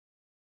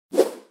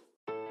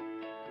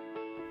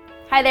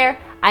Hi there,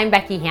 I'm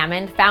Becky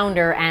Hammond,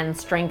 founder and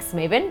strengths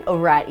maven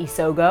over at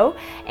Isogo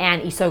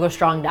and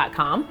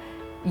isogostrong.com.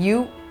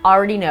 You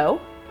already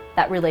know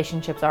that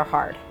relationships are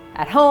hard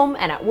at home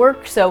and at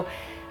work, so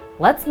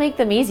let's make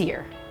them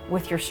easier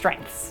with your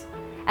strengths.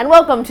 And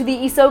welcome to the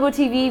Isogo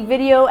TV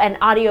video and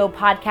audio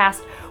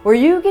podcast, where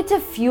you get to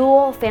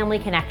fuel family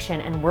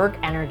connection and work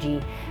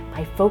energy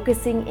by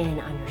focusing in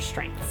on your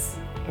strengths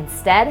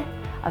instead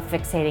of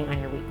fixating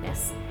on your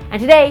weakness. And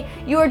today,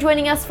 you are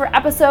joining us for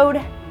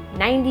episode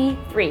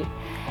 93.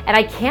 And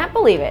I can't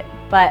believe it,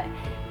 but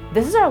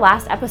this is our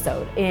last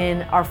episode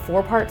in our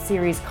 4-part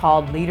series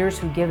called Leaders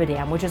Who Give a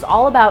Damn, which is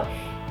all about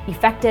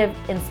effective,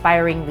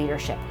 inspiring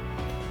leadership.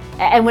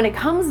 And when it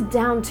comes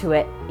down to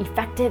it,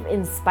 effective,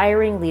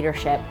 inspiring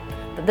leadership,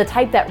 the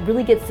type that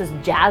really gets us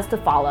jazzed to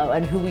follow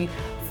and who we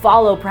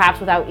follow perhaps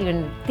without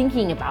even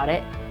thinking about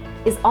it,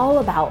 is all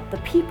about the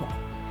people.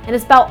 And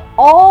it's about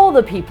all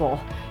the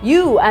people.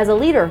 You as a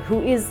leader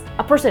who is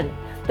a person,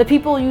 the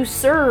people you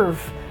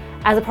serve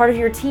as a part of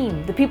your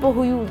team, the people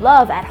who you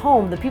love at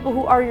home, the people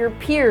who are your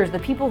peers, the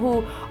people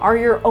who are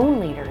your own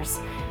leaders.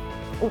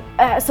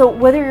 So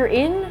whether you're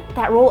in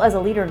that role as a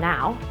leader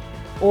now,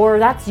 or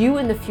that's you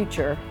in the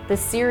future,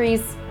 this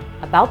series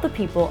about the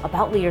people,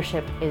 about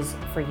leadership is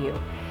for you.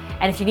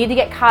 And if you need to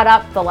get caught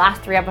up, the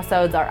last 3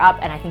 episodes are up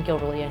and I think you'll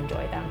really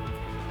enjoy them.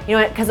 You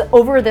know what, because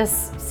over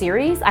this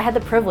series, I had the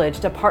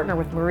privilege to partner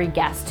with Murray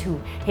Guest, who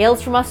hails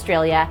from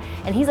Australia,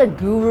 and he's a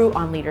guru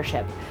on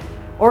leadership.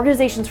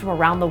 Organizations from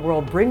around the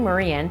world bring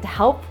Murray in to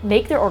help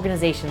make their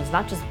organizations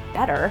not just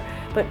better,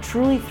 but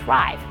truly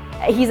thrive.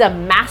 He's a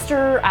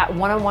master at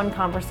one-on-one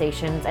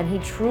conversations, and he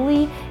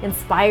truly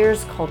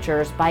inspires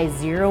cultures by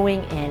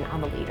zeroing in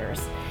on the leaders.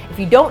 If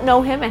you don't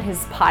know him and his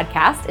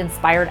podcast,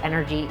 Inspired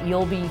Energy,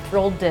 you'll be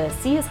thrilled to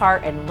see his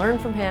heart and learn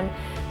from him,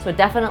 so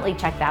definitely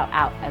check that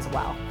out as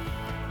well.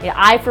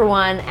 I, for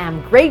one,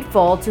 am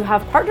grateful to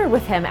have partnered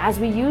with him as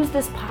we use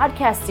this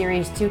podcast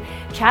series to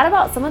chat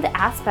about some of the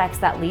aspects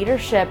that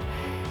leadership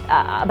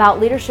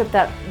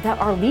that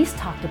are least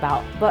talked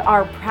about, but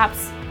are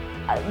perhaps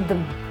the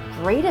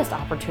greatest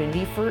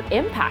opportunity for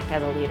impact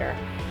as a leader.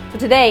 So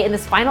today, in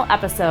this final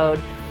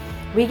episode,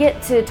 we get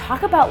to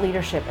talk about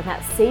leadership and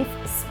that safe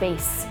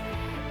space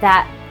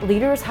that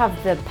leaders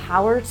have the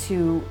power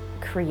to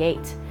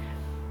create,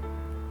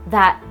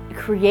 that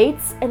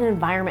creates an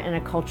environment and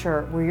a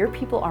culture where your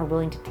people are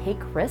willing to take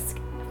risk,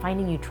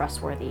 finding you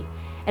trustworthy.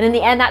 And in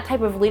the end, that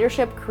type of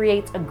leadership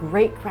creates a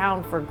great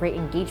ground for great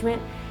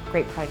engagement,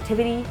 great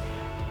productivity,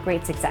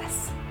 great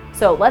success.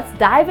 So let's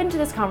dive into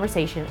this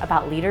conversation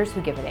about leaders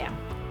who give a damn.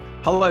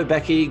 Hello,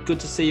 Becky. Good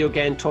to see you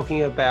again,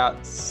 talking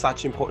about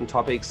such important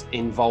topics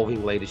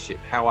involving leadership.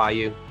 How are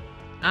you?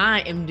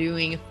 I am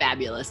doing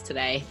fabulous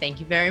today. Thank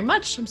you very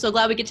much. I'm so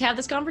glad we get to have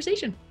this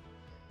conversation.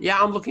 Yeah,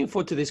 I'm looking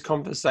forward to this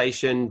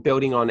conversation,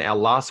 building on our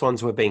last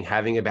ones we've been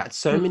having about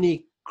so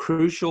many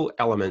crucial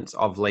elements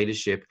of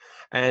leadership.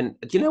 And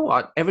you know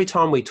what? Every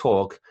time we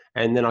talk,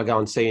 and then I go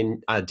and see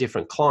a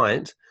different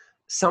client,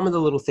 some of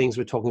the little things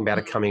we're talking about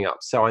are coming up.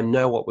 So I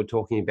know what we're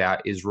talking about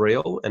is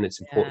real and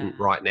it's important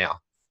right now.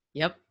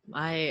 Yep.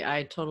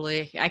 I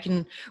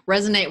can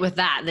resonate with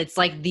that. It's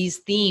like these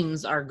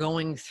themes are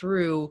going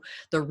through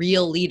the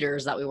real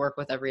leaders that we work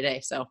with every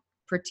day. So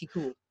pretty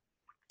cool.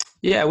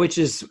 Yeah, which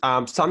is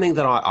something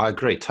that I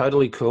agree,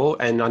 totally cool.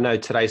 And I know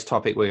today's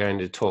topic we're going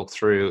to talk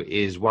through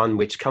is one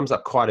which comes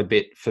up quite a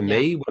bit for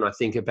me when I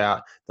think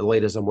about the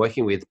leaders I'm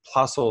working with,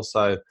 plus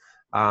also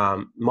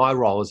my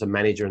role as a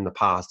manager in the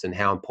past and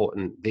how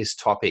important this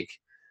topic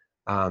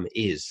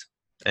is.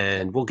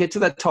 And we'll get to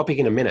that topic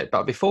in a minute.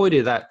 But before we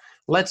do that,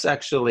 let's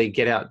actually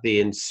get out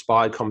the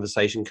inspired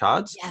conversation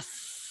cards.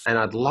 Yes. And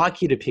I'd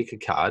like you to pick a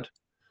card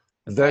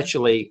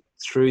virtually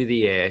through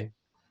the air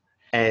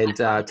and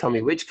tell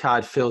me which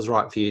card feels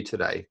right for you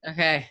today.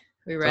 Okay.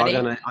 We ready?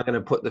 So I'm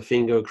gonna put the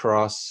finger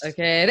across.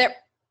 Okay, there.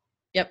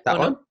 Yep. That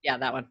one? Yeah,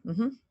 that one.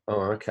 Mm-hmm.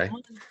 Oh, okay.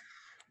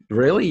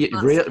 Really?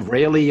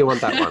 Really you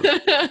want that one?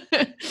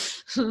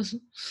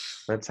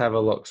 Let's have a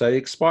look. So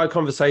expired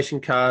conversation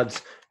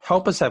cards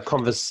help us have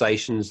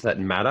conversations that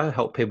matter,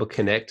 help people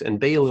connect and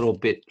be a little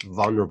bit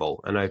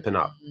vulnerable and open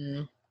up.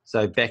 Mm-hmm.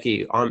 So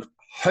Becky, I'm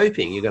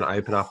hoping you're going to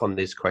open up on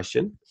this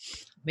question.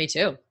 Me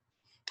too.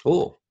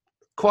 Oh,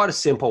 quite a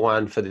simple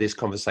one for this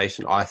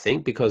conversation, I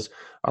think, because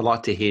I'd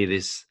like to hear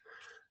this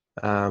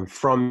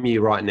from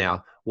you right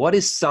now. What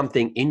is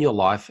something in your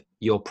life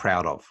you're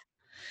proud of?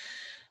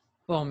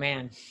 Oh,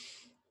 man.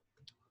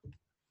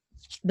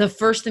 The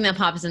first thing that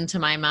pops into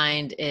my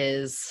mind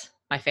is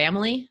my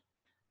family.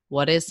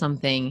 What is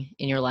something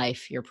in your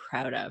life you're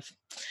proud of?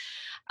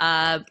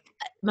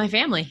 My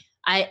family.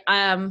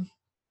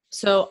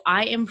 So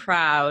I am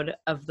proud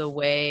of the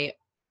way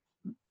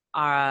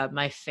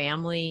my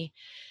family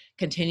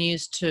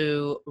continues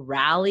to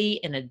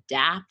rally and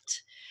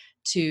adapt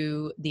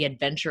to the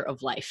adventure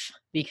of life,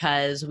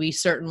 because we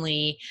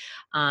certainly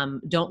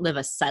don't live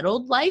a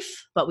settled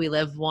life, but we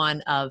live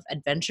one of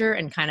adventure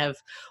and kind of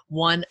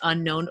one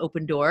unknown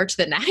open door to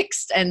the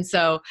next. And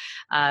so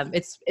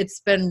it's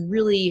been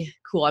really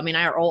cool. I mean,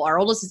 our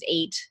oldest is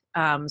 8.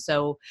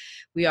 So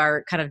we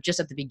are kind of just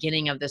at the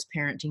beginning of this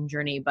parenting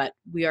journey, but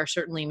we are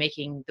certainly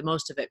making the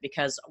most of it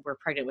because we're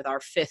pregnant with our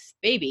 5th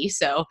baby.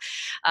 So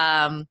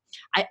I'm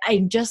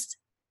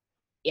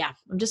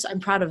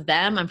proud of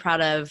them. I'm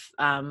proud of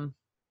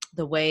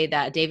the way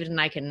that David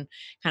and I can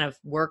kind of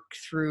work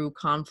through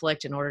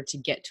conflict in order to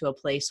get to a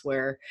place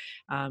where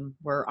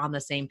we're on the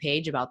same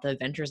page about the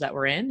adventures that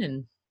we're in,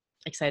 and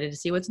excited to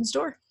see what's in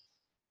store.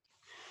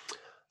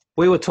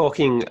 We were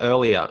talking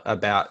earlier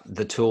about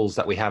the tools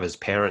that we have as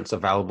parents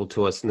available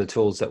to us and the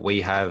tools that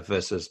we have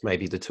versus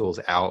maybe the tools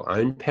our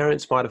own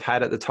parents might have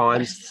had at the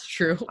time. That's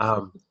true.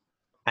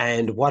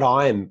 And what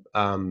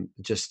I'm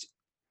just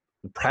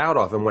proud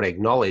of and want to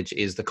acknowledge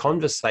is the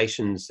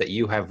conversations that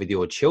you have with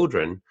your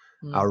children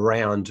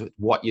around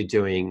what you're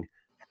doing,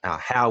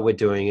 how we're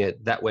doing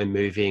it, that we're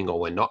moving or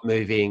we're not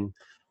moving,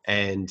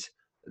 and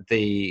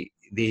the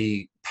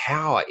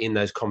power in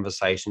those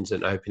conversations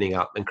and opening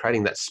up and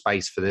creating that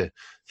space for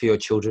your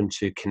children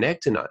to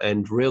connect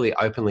and really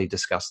openly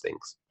discuss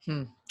things.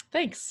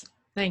 Thanks.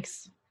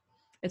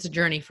 It's a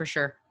journey for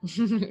sure.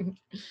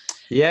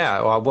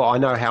 Yeah. Well, I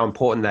know how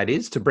important that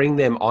is to bring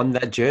them on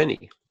that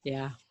journey.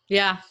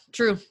 Yeah,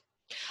 true.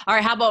 All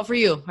right. How about for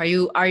you?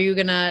 Are you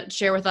going to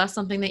share with us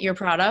something that you're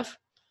proud of?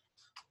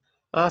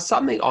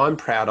 Something I'm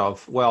proud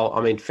of. Well,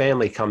 I mean,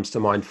 family comes to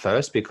mind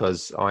first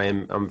because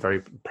I'm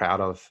very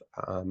proud of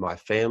my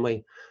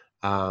family.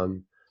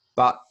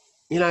 But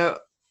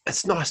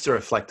it's nice to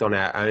reflect on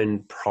our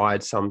own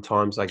pride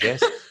sometimes, I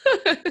guess.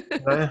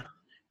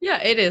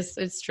 Yeah, it is.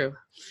 It's true.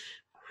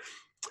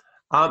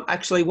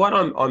 Actually, what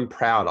I'm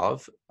proud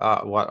of,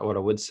 what I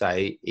would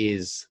say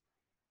is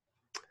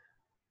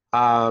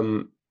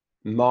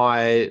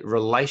my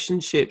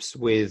relationships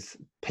with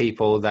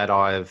people that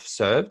I've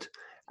served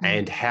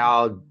and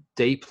how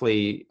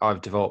deeply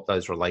I've developed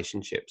those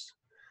relationships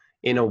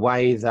in a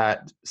way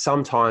that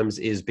sometimes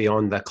is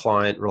beyond the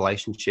client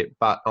relationship,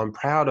 but I'm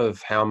proud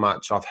of how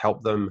much I've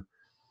helped them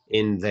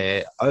in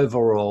their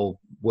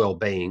overall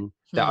well-being,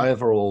 their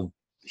overall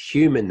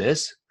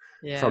humanness,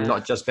 from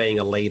not just being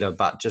a leader,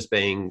 but just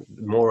being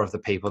more of the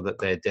people that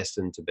they're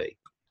destined to be.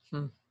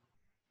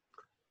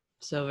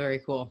 So very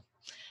cool.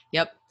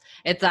 Yep.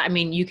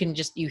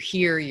 You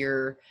hear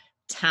your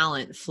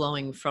talent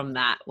flowing from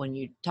that when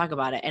you talk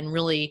about it, and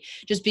really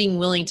just being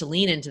willing to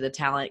lean into the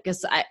talent.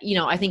 Because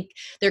I think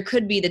there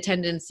could be the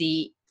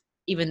tendency,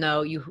 even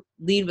though you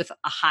lead with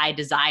a high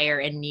desire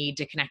and need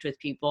to connect with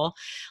people,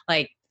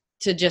 like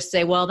to just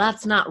say, well,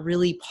 that's not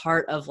really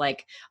part of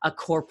like a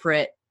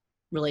corporate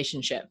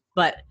relationship.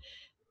 But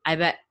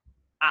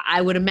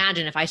I would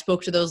imagine if I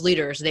spoke to those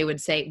leaders, they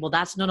would say, well,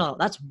 that's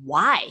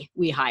why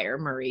we hire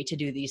Murray to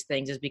do these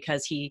things, is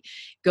because he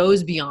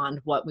goes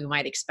beyond what we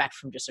might expect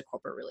from just a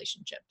corporate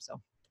relationship.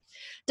 So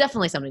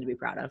definitely something to be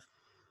proud of.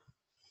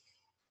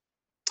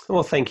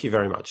 Well, thank you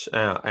very much.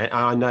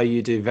 I know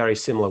you do very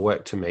similar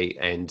work to me,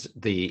 and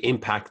the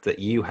impact that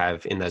you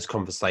have in those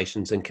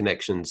conversations and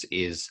connections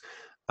is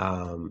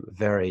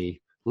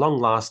very long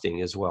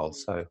lasting as well.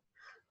 So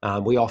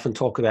we often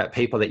talk about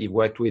people that you've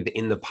worked with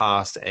in the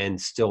past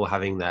and still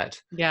having that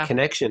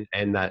connection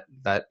and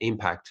that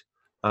impact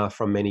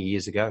from many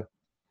years ago.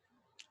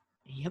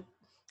 Yep,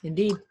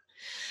 indeed.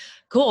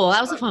 Cool. That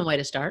was a fun way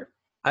to start.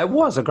 It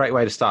was a great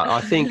way to start.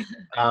 I think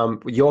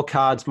your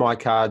cards, my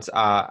cards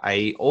are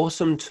a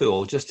awesome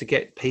tool just to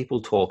get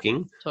people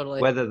talking. Totally.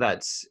 Whether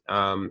that's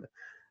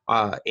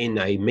in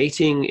a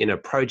meeting, in a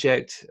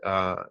project,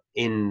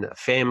 in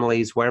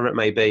families, wherever it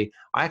may be.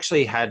 I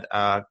actually had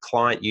a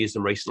client use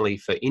them recently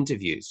for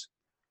interviews.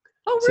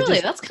 Oh, really?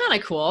 That's kind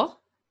of cool.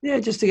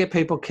 Yeah, just to get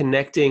people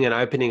connecting and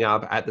opening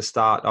up at the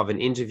start of an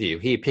interview.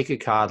 Here, pick a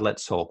card,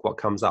 let's talk, what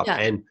comes up. Yeah.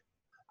 And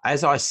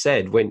as I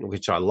said,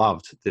 which I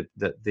loved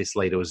that this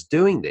leader was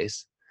doing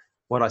this,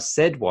 what I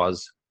said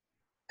was,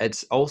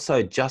 it's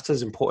also just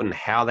as important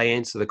how they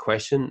answer the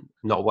question,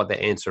 not what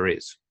the answer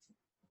is.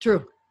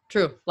 True.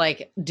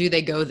 Like, do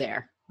they go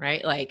there?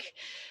 Right? Like,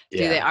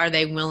 are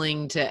they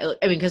willing to,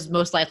 because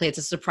most likely it's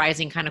a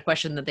surprising kind of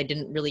question that they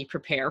didn't really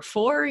prepare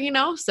for,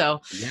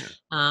 So,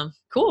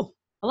 cool.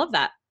 I love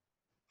that.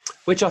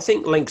 Which I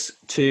think links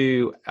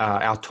to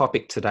our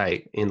topic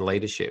today in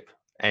leadership,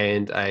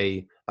 and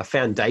a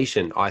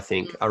foundation, I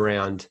think,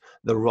 around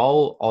the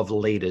role of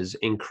leaders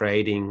in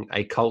creating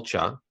a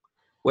culture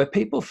where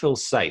people feel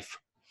safe.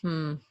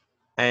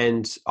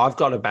 And I've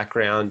got a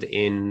background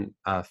in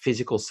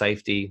physical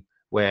safety,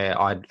 where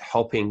I'm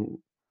helping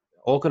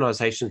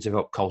organizations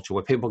develop culture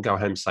where people go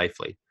home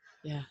safely.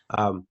 Yeah.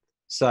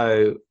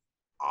 So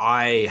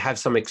I have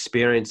some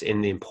experience in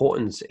the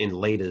importance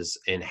in leaders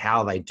and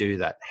how they do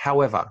that.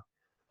 However,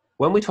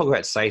 when we talk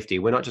about safety,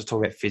 we're not just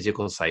talking about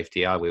physical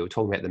safety, are we? We're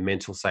talking about the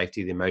mental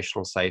safety, the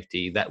emotional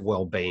safety, that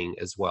well-being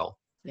as well.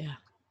 Yeah.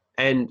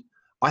 And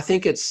I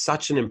think it's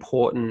such an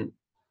important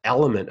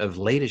element of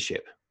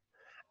leadership.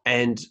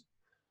 And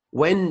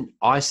when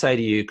I say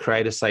to you,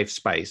 create a safe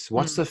space,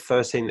 what's the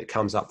first thing that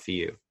comes up for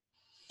you?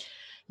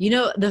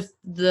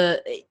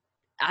 The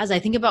as I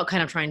think about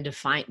kind of trying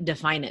to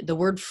define it, the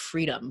word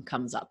freedom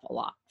comes up a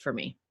lot for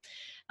me.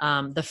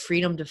 The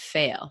freedom to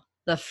fail,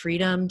 the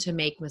freedom to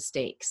make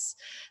mistakes,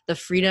 the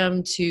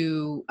freedom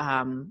to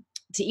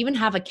even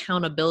have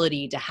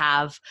accountability, to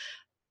have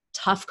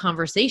tough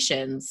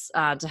conversations,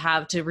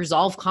 to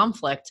resolve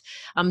conflict,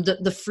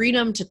 the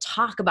freedom to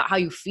talk about how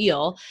you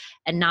feel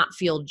and not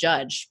feel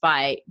judged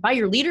by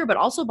your leader, but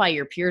also by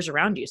your peers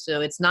around you.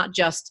 So it's not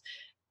just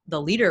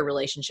the leader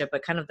relationship,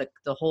 but kind of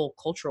the whole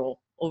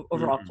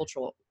overall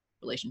cultural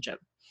relationship.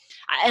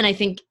 And I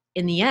think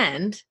in the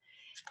end,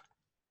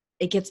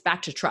 it gets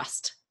back to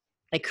trust,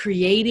 like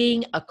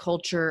creating a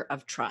culture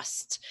of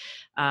trust,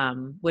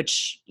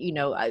 which,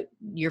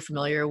 you're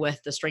familiar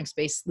with the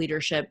strengths-based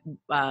leadership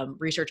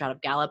research out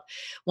of Gallup.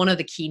 One of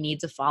the key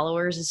needs of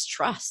followers is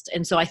trust.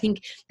 And so I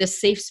think this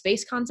safe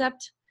space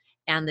concept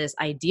and this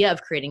idea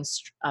of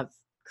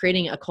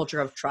creating a culture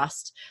of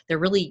trust, they're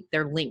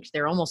linked.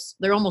 They're almost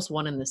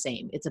one and the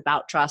same. It's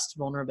about trust,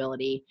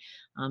 vulnerability,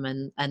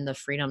 and the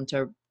freedom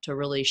to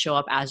really show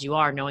up as you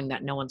are, knowing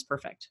that no one's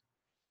perfect.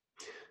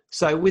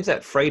 So with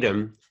that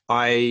freedom,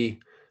 I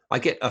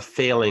get a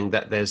feeling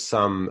that there's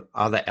some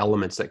other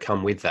elements that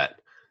come with that.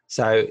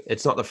 So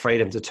it's not the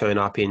freedom to turn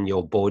up in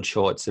your board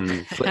shorts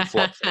and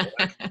flip-flops.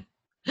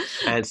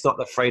 And it's not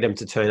the freedom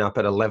to turn up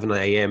at 11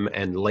 a.m.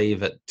 and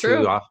leave at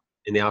 2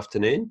 in the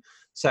afternoon.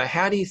 So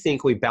how do you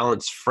think we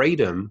balance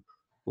freedom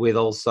with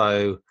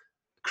also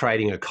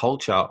creating a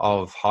culture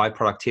of high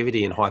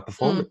productivity and high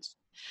performance?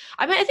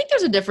 I mean, I think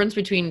there's a difference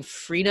between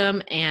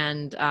freedom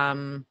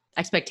and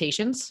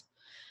expectations.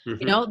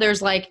 Mm-hmm.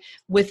 There's like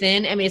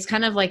within, I mean, it's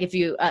kind of like if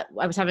you, I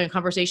was having a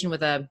conversation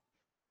with a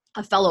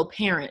fellow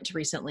parent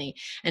recently,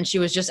 and she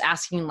was just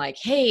asking like,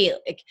 hey,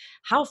 like,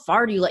 how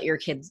far do you let your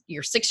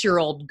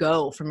 6-year-old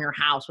go from your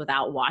house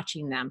without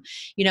watching them?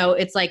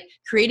 It's like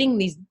creating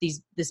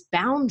this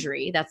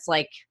boundary that's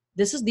like,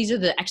 these are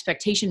the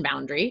expectation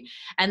boundary,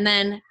 and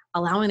then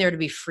allowing there to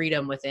be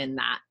freedom within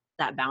that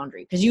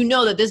boundary, because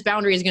that this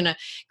boundary is going to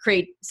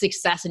create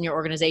success in your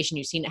organization.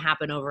 You've seen it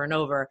happen over and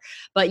over,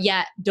 but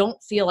yet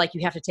don't feel like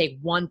you have to take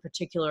one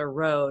particular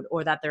road,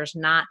 or that there's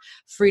not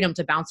freedom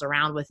to bounce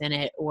around within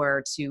it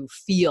or to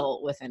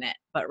feel within it,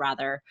 but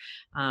rather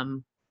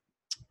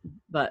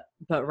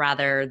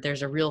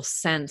there's a real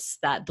sense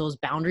that those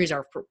boundaries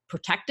are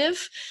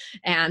protective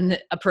and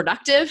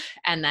productive,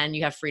 and then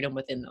you have freedom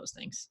within those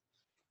things.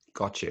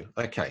 Got you.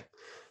 Okay.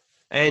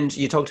 And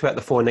you talked about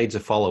the 4 needs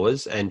of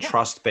followers, and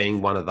trust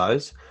being one of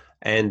those,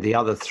 and the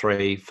other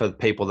 3 for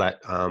people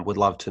that would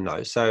love to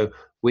know. So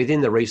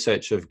within the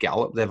research of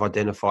Gallup, they've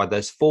identified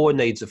those 4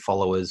 needs of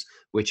followers,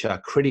 which are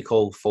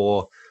critical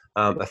for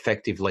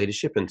effective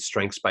leadership and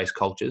strengths-based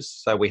cultures.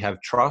 So we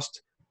have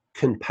trust,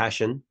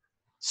 compassion,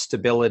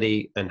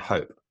 stability, and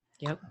hope.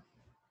 Yep.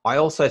 I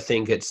also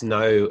think it's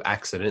no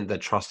accident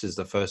that trust is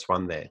the first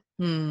one there.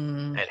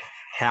 And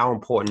how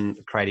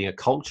important creating a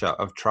culture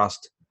of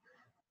trust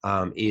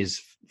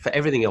is for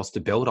everything else to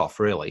build off,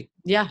 really.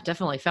 Yeah,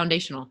 definitely.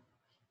 Foundational.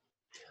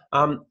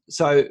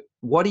 So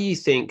what do you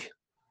think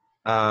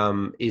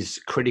is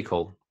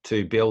critical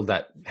to build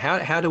that?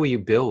 How do we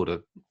build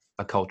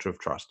a culture of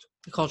trust?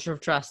 A culture of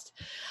trust.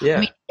 Yeah. I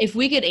mean, if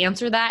we could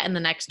answer that in the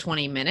next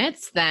 20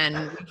 minutes,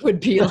 then we would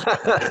be like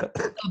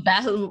the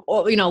best,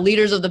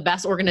 leaders of the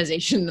best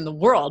organization in the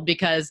world,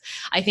 because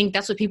I think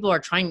that's what people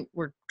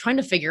we're trying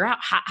to figure out.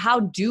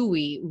 How do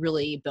we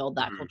really build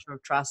that culture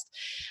of trust?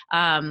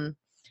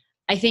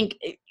 I think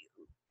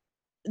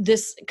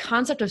this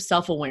concept of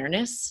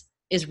self-awareness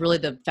is really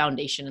the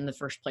foundation in the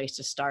first place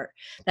to start.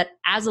 That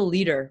as a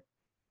leader,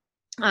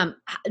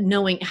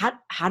 knowing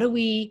how do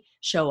we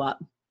show up?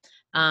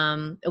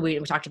 We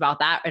talked about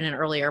that in an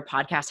earlier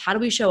podcast. How do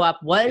we show up?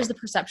 What is the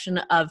perception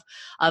of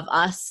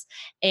us?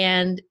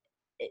 And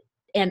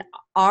how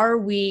are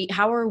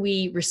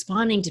we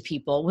responding to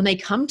people when they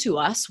come to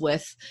us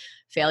with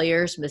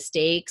failures,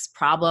 mistakes,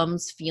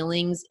 problems,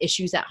 feelings,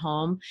 issues at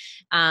home?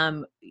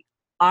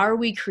 Are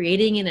we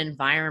creating an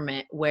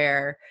environment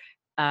where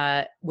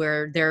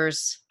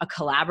there's a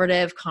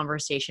collaborative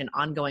conversation,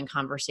 ongoing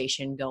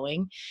conversation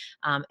going?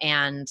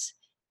 And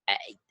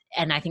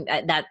I think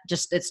that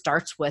just, it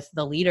starts with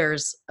the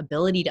leader's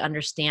ability to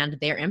understand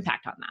their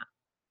impact on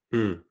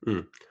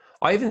that.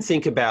 I even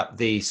think about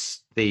the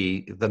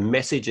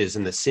messages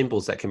and the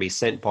symbols that can be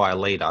sent by a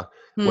leader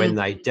when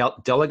they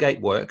delegate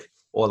work,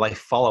 or they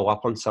follow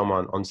up on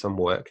someone on some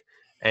work.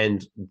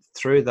 And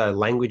through the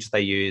language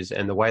they use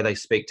and the way they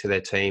speak to their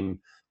team,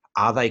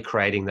 are they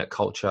creating that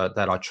culture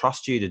that I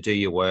trust you to do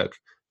your work,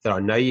 that I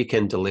know you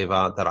can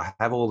deliver, that I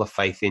have all the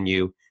faith in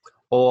you?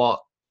 Or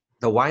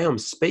the way I'm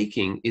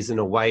speaking is in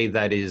a way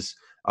that is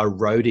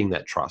eroding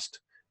that trust,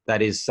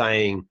 that is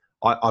saying,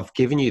 I've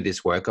given you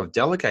this work, I've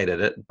delegated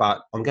it,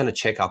 but I'm going to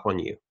check up on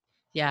you.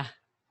 Yeah.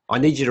 I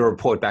need you to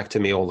report back to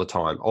me all the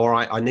time. Or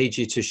I need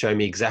you to show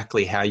me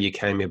exactly how you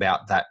came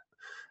about that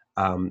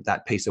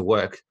piece of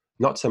work.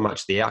 Not so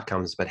much the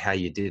outcomes, but how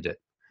you did it.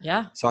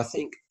 Yeah. So I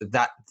think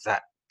that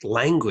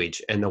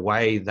language and the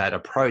way that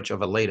approach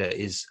of a leader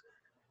is,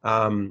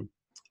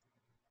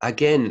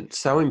 again,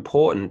 so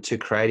important to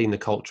creating the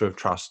culture of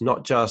trust,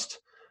 not just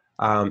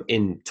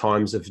in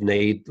times of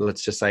need.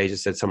 Let's just say, you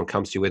just said someone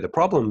comes to you with a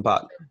problem,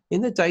 but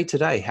in the day to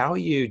day, how are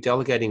you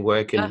delegating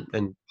work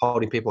and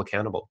holding people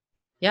accountable?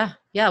 Yeah.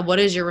 Yeah. What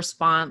is your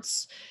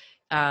response?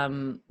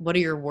 What are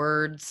your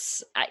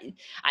words?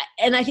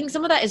 And I think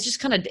some of that is just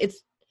kind of,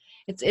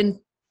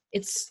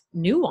 it's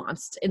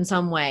nuanced in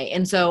some way.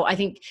 And so I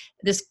think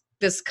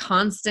this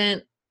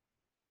constant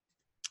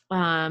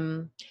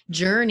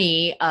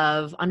journey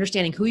of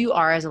understanding who you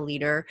are as a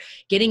leader,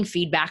 getting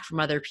feedback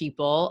from other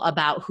people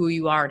about who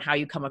you are and how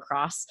you come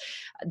across,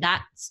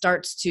 that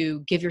starts to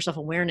give yourself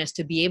awareness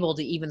to be able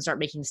to even start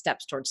making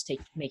steps towards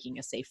making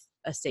a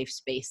safe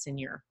space in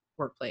your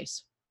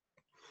workplace.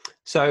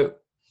 So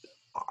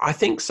I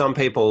think some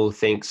people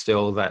think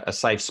still that a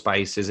safe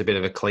space is a bit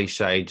of a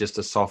cliche, just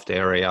a soft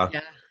area.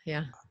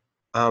 Yeah.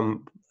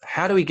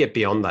 How do we get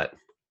beyond that?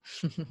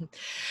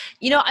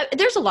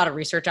 There's a lot of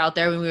research out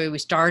there. When we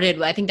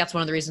started, I think that's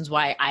one of the reasons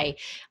why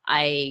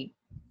I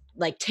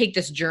like take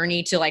this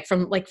journey to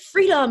from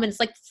freedom, and it's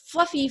like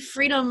fluffy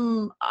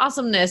freedom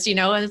awesomeness,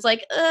 and it's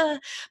like,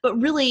 but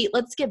really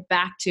let's get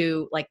back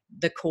to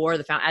the core,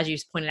 as you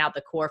pointed out,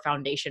 the core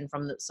foundation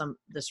from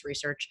this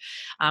research.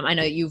 I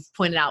know you've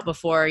pointed out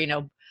before,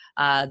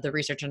 the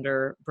research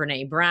under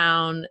Brene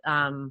Brown.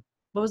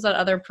 What was that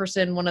other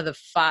person? One of the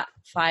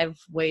five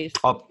ways.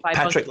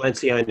 Patrick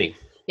Lencioni.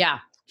 Yeah.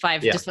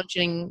 Five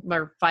dysfunctioning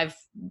or five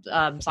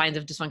signs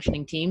of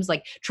dysfunctioning teams,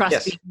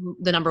 trust being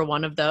the number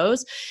one of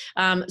those.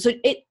 So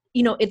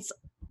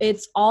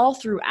it's all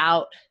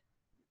throughout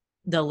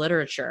the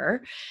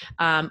literature,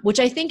 which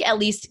I think at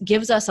least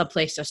gives us a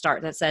place to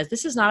start that says,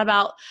 this is not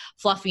about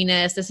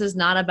fluffiness. This is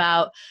not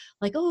about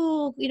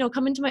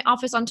come into my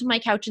office, onto my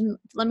couch and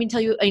let me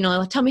tell you,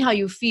 tell me how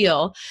you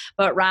feel,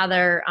 but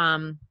rather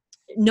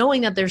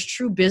knowing that there's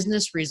true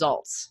business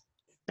results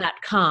that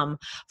come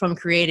from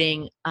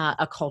creating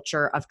a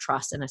culture of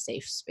trust in a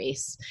safe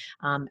space.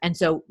 And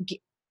so,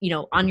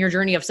 on your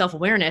journey of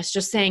self-awareness,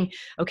 just saying,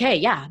 okay,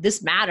 yeah,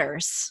 this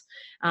matters,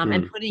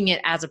 and putting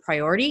it as a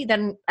priority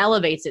then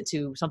elevates it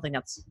to something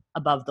that's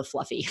above the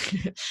fluffy,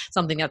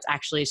 something that's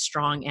actually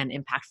strong and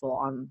impactful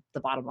on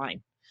the bottom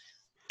line.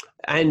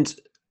 And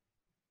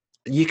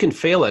you can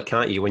feel it,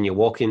 can't you, when you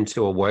walk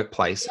into a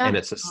workplace and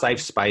it's a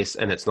safe space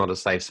and it's not a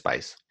safe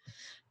space?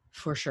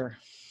 For sure.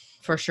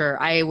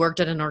 I worked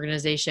at an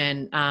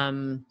organization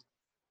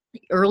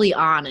early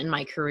on in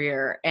my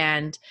career,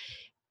 and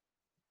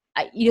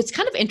it's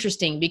kind of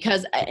interesting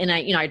because,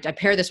 I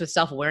pair this with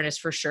self-awareness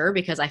for sure,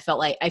 because I feel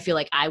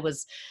like I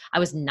was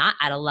not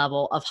at a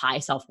level of high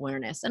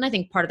self-awareness. And I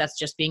think part of that's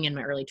just being in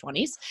my early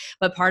 20s,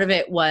 but part of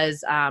it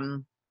was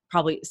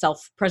probably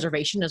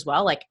self-preservation as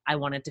well. I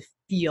wanted to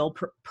feel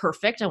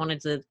perfect. I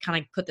wanted to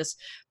kind of put this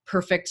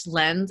perfect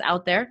lens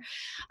out there.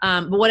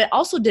 But what it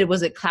also did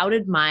was it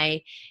clouded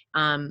my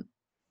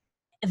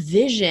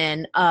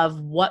vision of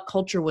what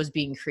culture was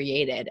being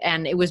created,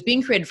 and it was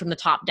being created from the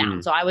top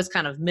down. So I was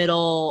kind of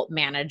middle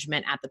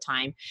management at the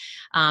time.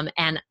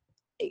 And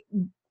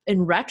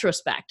in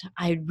retrospect,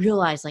 I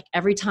realized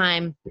every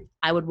time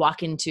I would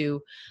walk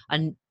into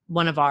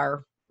one of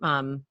our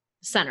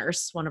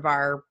centers, one of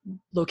our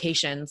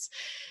locations,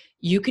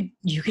 you could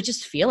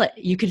just feel it.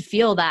 You could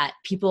feel that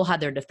people had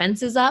their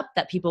defenses up,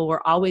 that people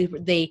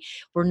they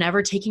were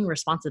never taking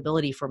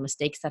responsibility for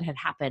mistakes that had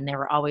happened. They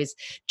were always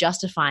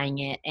justifying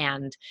it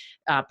and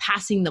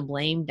passing the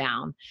blame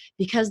down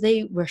because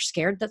they were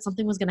scared that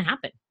something was going to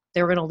happen.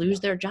 They were going to lose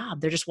their job.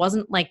 There just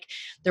wasn't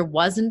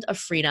a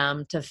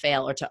freedom to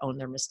fail or to own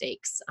their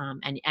mistakes.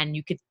 And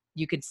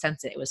you could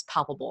sense it. It was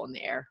palpable in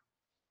the air.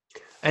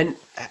 And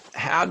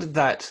how did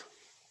that,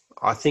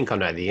 I think I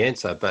know the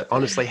answer, but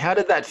honestly, how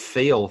did that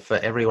feel for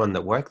everyone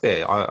that worked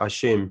there? I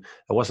assume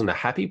it wasn't a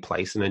happy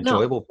place, an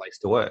enjoyable place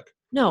to work.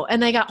 No,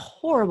 and they got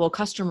horrible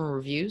customer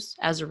reviews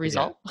as a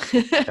result.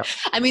 Yeah. Yep.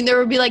 I mean, there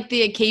would be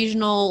the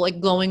occasional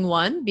glowing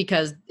one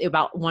because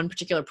about one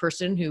particular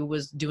person who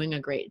was doing a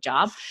great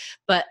job.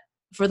 But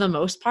for the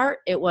most part,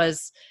 it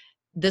was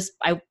this,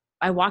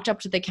 I walked up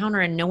to the counter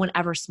and no one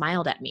ever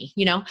smiled at me,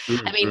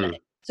 Mm-hmm. I mean,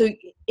 so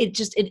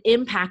it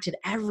impacted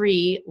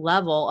every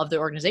level of the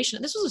organization.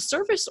 And this was a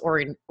service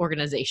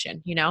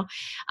organization,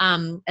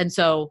 and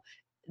so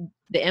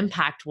the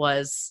impact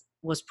was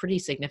pretty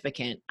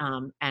significant.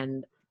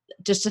 And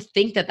just to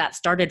think that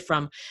started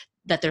from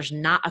that, there's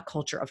not a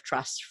culture of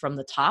trust from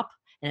the top,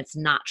 and it's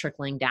not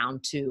trickling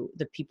down to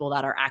the people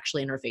that are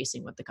actually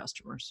interfacing with the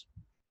customers.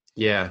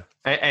 Yeah.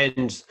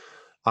 And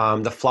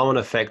the flow-on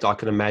effect, I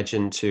can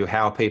imagine, to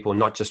how people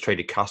not just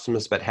treated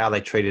customers, but how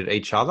they treated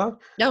each other.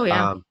 Oh,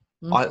 yeah.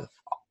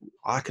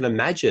 I can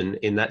imagine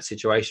in that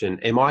situation,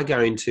 am I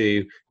going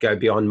to go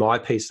beyond my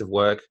piece of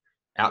work,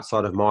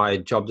 outside of my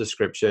job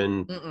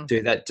description,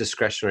 do that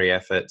discretionary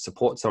effort,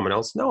 support someone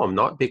else? No, I'm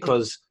not,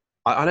 because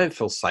I don't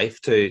feel safe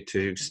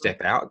to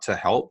step out, to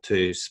help,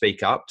 to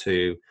speak up,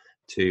 to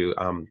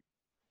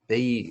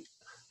be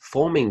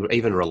forming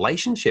even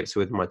relationships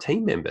with my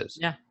team members.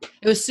 Yeah.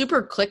 It was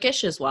super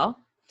cliquish as well.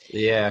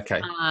 Yeah.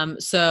 Okay.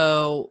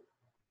 So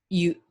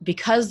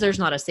because there's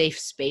not a safe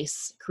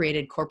space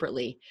created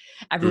corporately,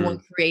 everyone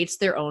creates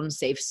their own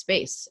safe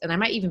space. And I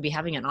might even be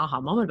having an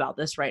aha moment about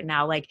this right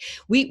now. Like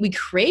we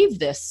crave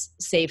this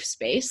safe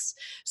space.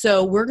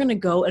 So we're going to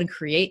go and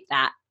create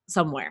that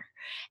somewhere.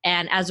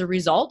 And as a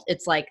result,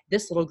 it's like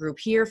this little group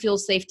here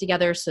feels safe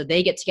together. So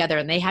they get together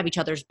and they have each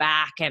other's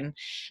back, and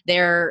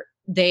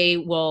they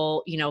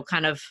will,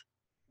 kind of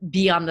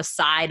be on the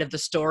side of the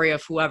story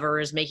of whoever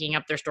is making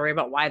up their story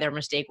about why their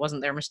mistake wasn't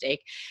their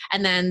mistake.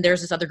 And then there's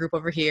this other group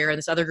over here and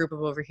this other group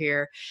over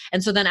here.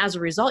 And so then as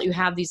a result, you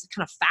have these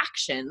kind of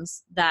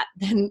factions that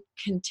then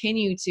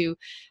continue to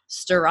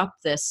stir up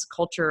this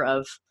culture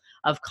of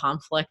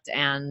conflict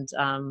and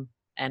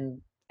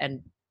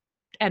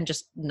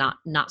just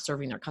not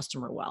serving their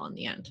customer well in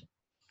the end.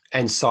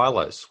 And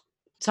silos.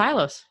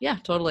 Yeah,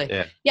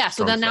 totally. Yeah.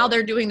 So then now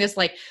they're doing this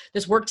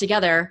work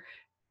together,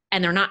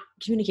 and they're not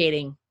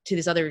communicating to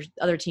these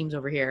other teams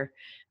over here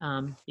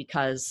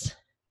because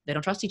they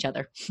don't trust each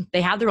other.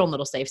 They have their own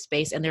little safe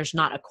space, and there's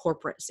not a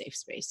corporate safe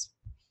space.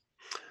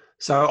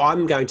 So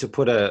I'm going to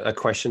put a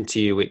question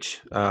to you,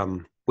 which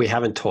we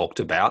haven't talked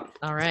about.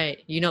 All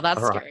right.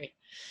 That's scary.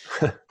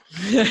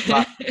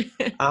 But,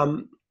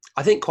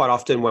 I think quite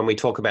often when we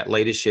talk about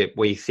leadership,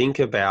 we think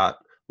about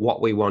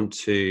what we want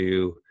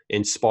to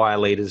inspire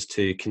leaders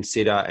to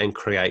consider and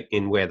create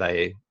in where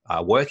they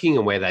are working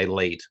and where they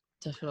lead.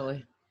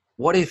 Definitely.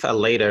 What if a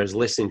leader is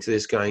listening to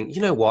this going,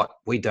 you know what,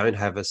 we don't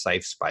have a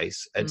safe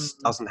space. It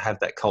doesn't have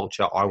that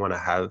culture I want to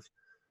have.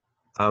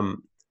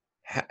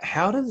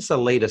 How does a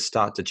leader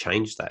start to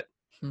change that?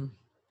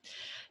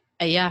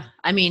 Yeah.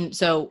 I mean,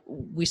 so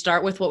we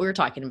start with what we were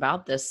talking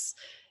about, this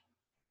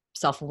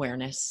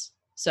self-awareness.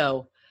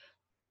 So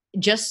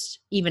just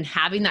even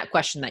having that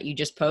question that you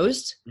just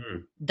posed,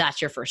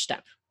 that's your first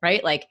step,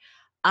 right? Like,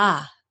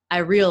 I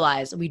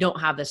realize we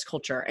don't have this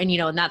culture. And,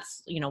 and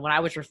that's, what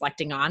I was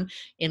reflecting on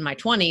in my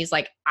 20s.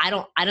 Like, I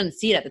didn't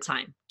see it at the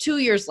time. 2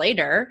 years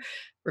later,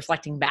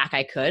 reflecting back,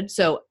 I could.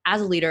 So as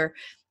a leader,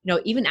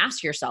 even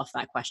ask yourself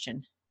that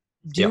question.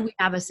 Do we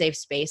have a safe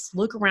space?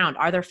 Look around.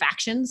 Are there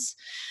factions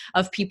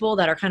of people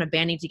that are kind of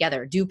banding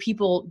together? Do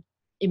people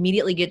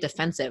immediately get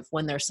defensive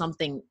when there's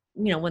something,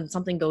 when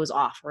something goes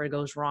off or it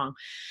goes wrong?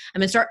 I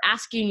mean, start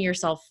asking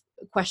yourself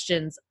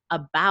questions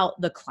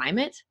about the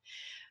climate.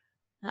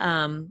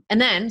 And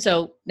then,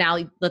 so now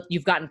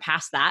you've gotten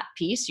past that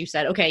piece. You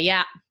said, okay,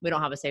 yeah, we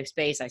don't have a safe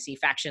space. I see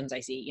factions.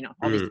 I see,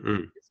 all these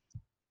things.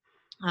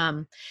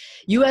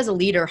 You as a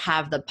leader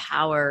have the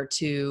power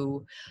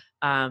to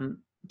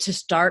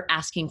start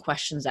asking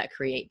questions that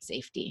create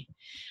safety.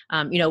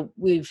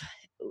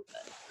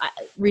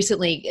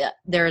 Recently,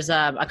 there's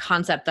a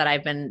concept that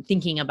I've been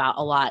thinking about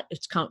a lot.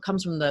 It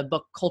comes from the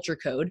book Culture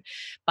Code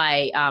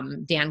by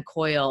Dan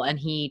Coyle, and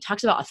he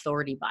talks about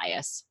authority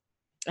bias.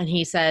 And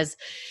he says,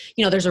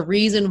 there's a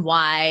reason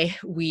why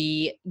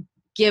we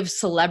give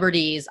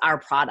celebrities our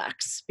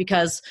products,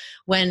 because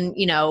when,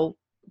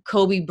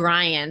 Kobe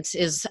Bryant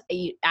is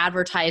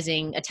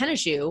advertising a tennis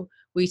shoe,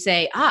 we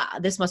say,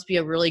 this must be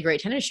a really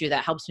great tennis shoe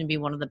that helps me be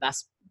one of the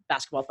best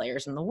basketball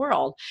players in the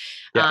world.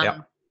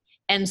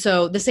 And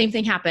so the same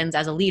thing happens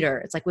as a leader.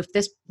 It's like, if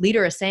this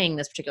leader is saying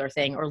this particular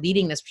thing or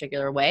leading this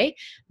particular way,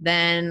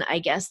 then I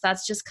guess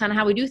that's just kind of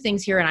how we do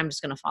things here, and I'm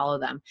just going to follow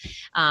them.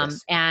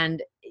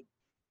 And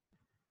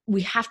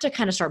we have to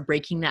kind of start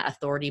breaking that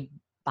authority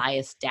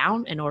bias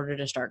down in order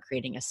to start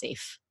creating a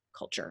safe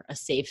culture, a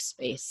safe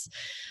space.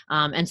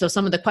 And so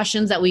some of the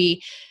questions that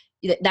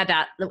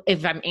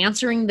if I'm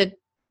answering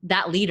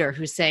that leader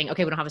who's saying,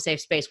 okay, we don't have a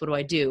safe space, what do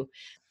I do?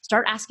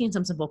 Start asking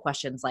some simple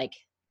questions like,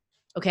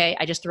 okay,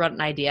 I just threw out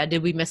an idea.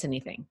 Did we miss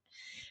anything?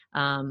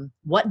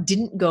 What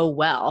didn't go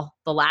well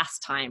the last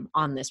time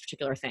on this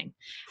particular thing?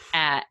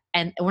 And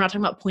we're not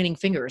talking about pointing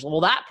fingers. Well,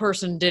 that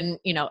person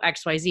didn't,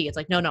 X, Y, Z. It's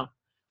like, no.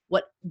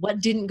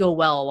 What didn't go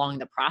well along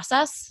the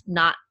process,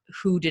 not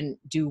who didn't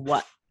do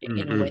what in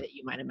a way that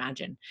you might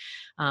imagine.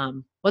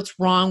 What's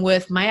wrong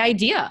with my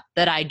idea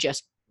that I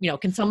just,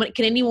 can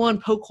anyone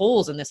poke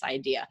holes in this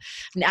idea?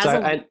 And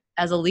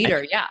as a leader,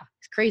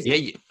 it's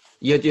crazy.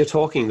 Yeah, you're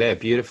talking there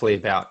beautifully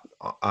about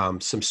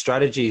some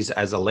strategies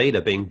as a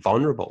leader being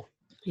vulnerable.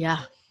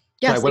 Yeah.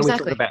 Yes, so when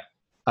exactly. we talk about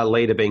a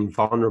leader being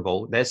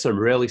vulnerable, there's some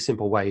really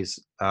simple ways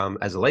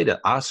as a leader.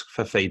 Ask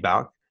for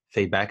feedback,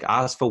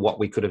 ask for what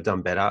we could have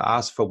done better,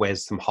 ask for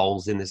where's some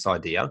holes in this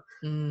idea,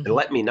 and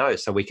let me know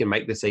so we can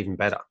make this even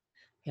better.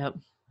 Yep.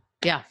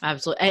 Yeah,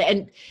 absolutely.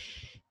 And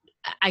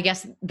I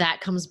guess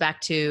that comes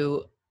back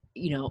to,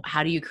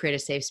 how do you create a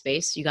safe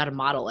space? You got to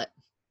model it.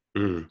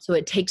 So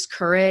it takes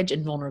courage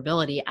and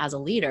vulnerability as a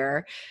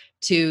leader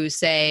to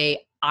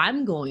say,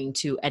 I'm going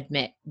to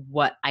admit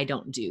what I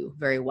don't do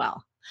very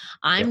well.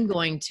 I'm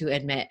going to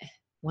admit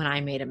when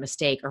I made a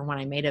mistake or when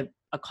I made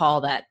a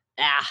call that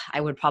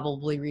I would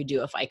probably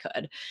redo if I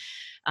could.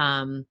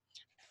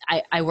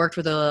 I worked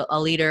with a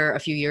leader a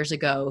few years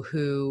ago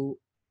who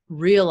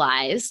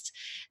realized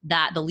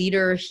that the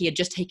leader he had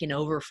just taken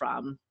over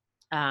from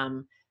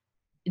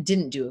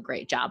didn't do a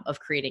great job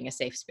of creating a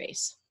safe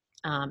space.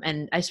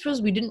 And I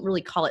suppose we didn't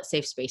really call it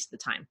safe space at the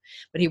time,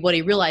 but what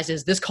he realized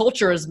is this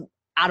culture is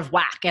out of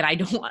whack and I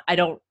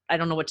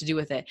don't know what to do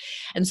with it.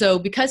 And so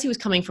because he was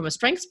coming from a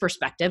strengths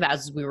perspective,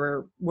 as we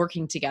were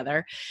working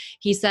together,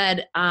 he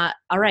said, all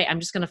right, I'm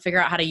just going to figure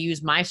out how to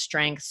use my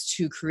strengths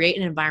to create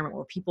an environment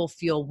where people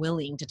feel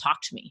willing to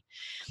talk to me.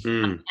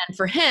 And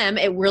for him,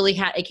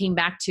 it came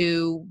back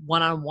to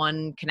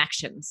one-on-one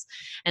connections.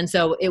 And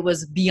so it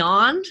was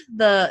beyond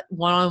the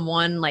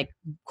one-on-one, like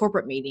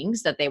corporate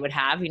meetings that they would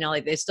have,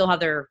 like they still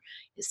have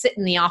sit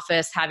in the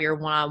office, have your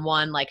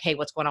one-on-one, like, hey,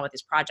 what's going on with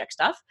this project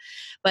stuff?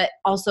 But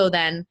also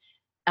then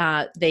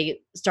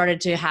they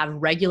started to have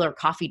regular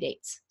coffee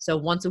dates. So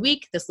once a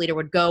week, this leader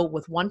would go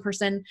with one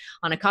person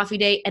on a coffee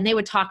date and they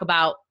would talk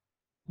about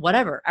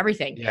whatever,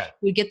 everything. Yeah.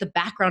 We'd get the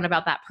background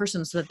about that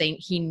person so that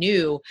he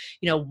knew,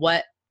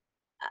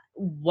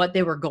 what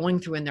they were going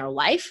through in their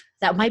life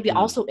that might be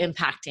also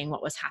impacting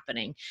what was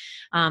happening.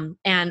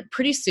 And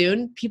pretty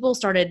soon people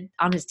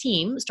on his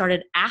team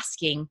started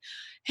asking,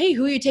 hey,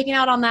 who are you taking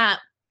out on that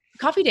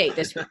coffee date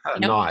this week?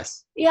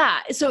 Nice. Yeah.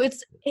 So it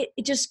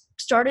just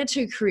started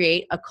to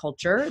create a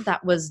culture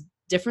that was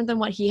different than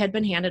what he had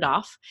been handed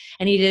off.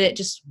 And he did it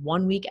just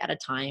 1 week at a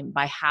time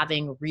by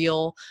having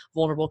real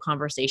vulnerable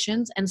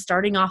conversations and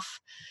starting off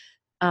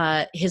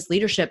his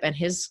leadership and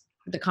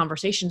the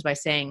conversations by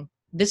saying,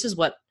 this is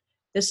what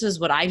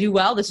I do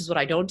well. This is what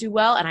I don't do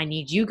well. And I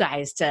need you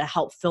guys to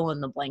help fill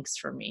in the blanks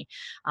for me.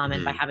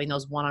 And by having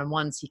those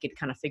one-on-ones, he could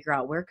kind of figure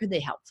out where could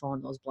they help fill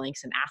in those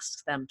blanks and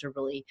ask them to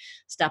really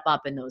step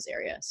up in those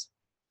areas.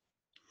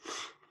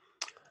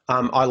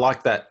 I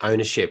like that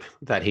ownership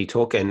that he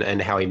took and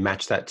how he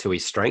matched that to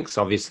his strengths.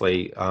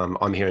 Obviously,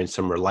 I'm hearing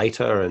some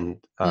relator and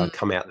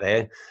come out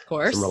there. Of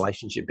course. Some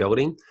relationship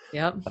building.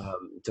 Yep.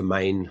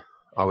 Domain,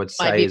 I would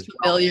say. Might be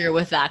familiar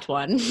with that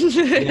one.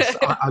 Yes,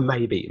 I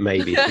maybe.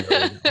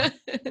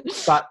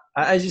 But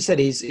as you said,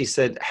 he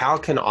said, how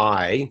can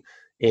I,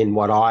 in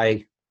what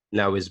I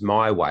know is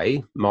my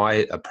way,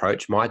 my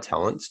approach, my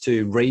talents,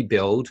 to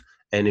rebuild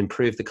and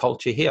improve the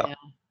culture here?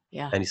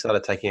 Yeah. And he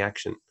started taking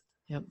action.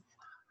 Yep.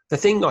 The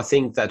thing I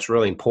think that's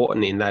really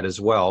important in that as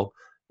well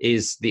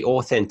is the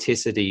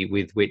authenticity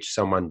with which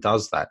someone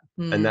does that.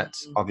 And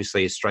that's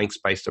obviously a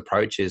strengths-based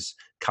approach, is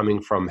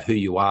coming from who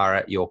you are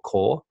at your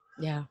core.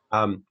 Yeah.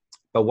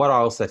 But what I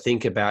also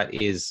think about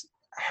is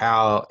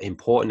how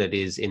important it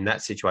is in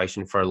that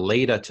situation for a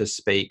leader to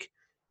speak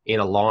in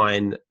a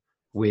line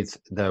with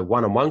the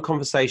one-on-one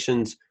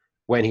conversations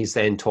when he's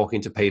then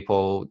talking to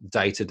people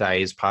day to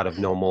day as part of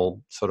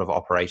normal sort of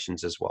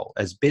operations as well,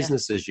 as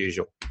business as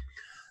usual.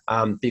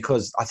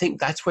 Because I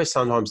think that's where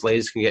sometimes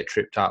leaders can get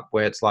tripped up,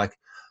 where it's like,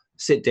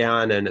 sit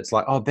down and it's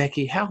like, oh,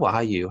 Becky, how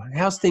are you?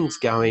 How's things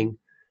going?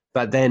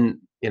 But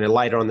then,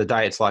 later on the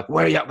day, it's like,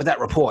 where are you at with that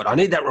report? I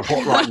need that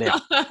report right now.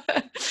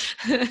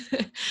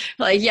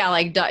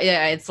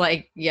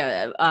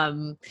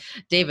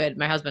 David,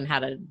 my husband,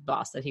 had a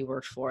boss that he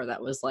worked for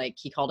that was like,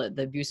 he called it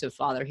the abusive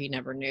father he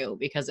never knew,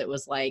 because it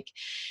was like,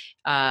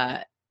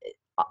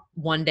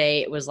 one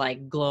day it was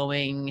like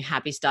glowing,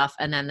 happy stuff.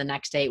 And then the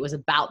next day it was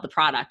about the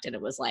product. And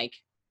it was like,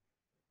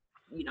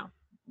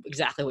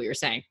 exactly what you're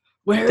saying.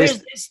 Where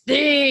is this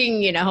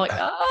thing? Like,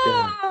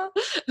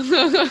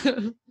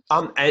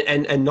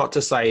 And not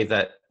to say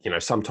that,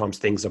 sometimes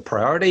things are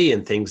priority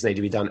and things need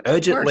to be done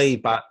urgently,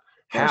 but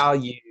how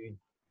you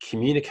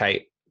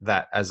communicate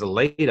that as a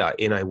leader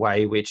in a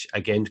way which,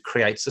 again,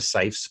 creates a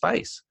safe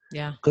space.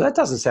 Yeah. Because that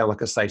doesn't sound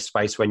like a safe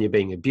space when you're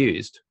being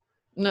abused.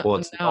 No, well,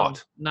 it's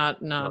not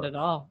at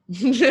all.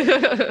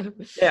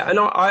 Yeah. And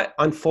I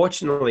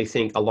unfortunately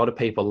think a lot of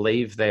people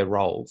leave their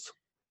roles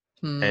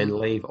and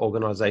leave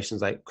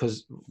organizations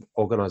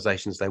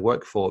they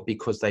work for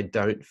because they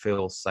don't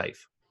feel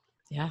safe.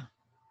 Yeah.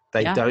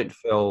 They don't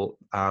feel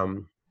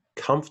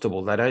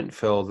comfortable. They don't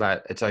feel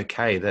that it's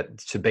okay that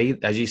to be,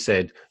 as you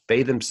said,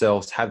 be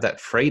themselves, have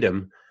that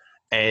freedom,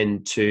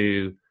 and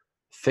to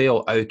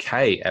feel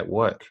okay at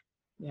work.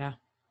 Yeah.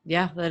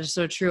 Yeah, that is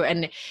so true.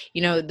 And,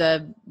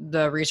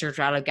 the research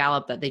out of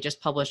Gallup that they just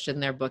published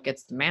in their book,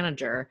 It's the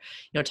Manager,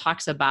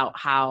 talks about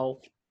how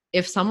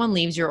if someone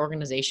leaves your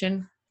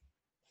organization,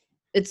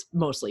 it's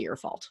mostly your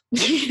fault,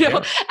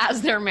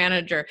 as their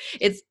manager.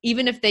 It's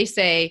even if they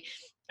say,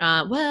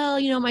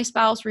 my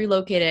spouse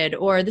relocated,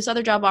 or this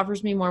other job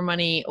offers me more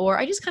money, or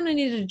I just kind of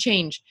needed to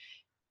change.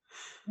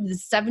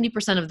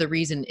 70% of the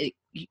reason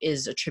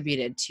is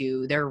attributed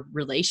to their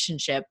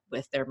relationship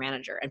with their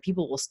manager, and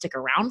people will stick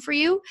around for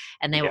you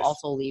and they will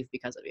also leave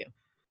because of you.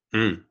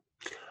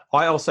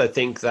 I also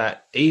think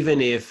that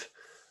even if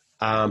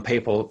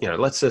people,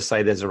 let's just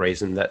say there's a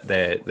reason that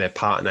their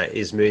partner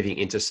is moving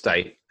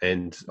interstate,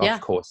 and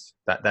of course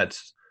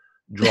that's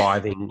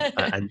driving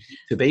and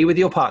to be with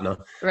your partner.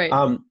 Right.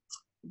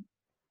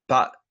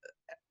 But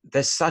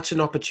there's such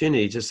an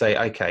opportunity to say,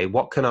 okay,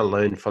 what can I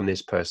learn from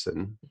this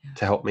person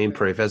to help me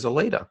improve as a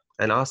leader,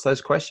 and ask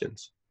those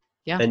questions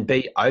and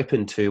be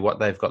open to what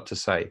they've got to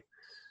say.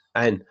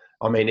 And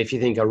I mean, if you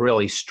think a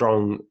really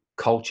strong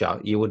culture,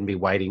 you wouldn't be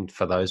waiting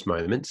for those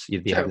moments.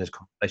 You'd be having those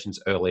conversations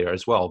earlier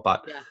as well.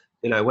 But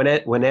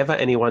Whenever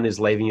anyone is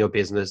leaving your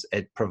business,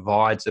 it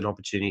provides an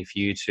opportunity for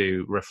you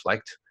to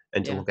reflect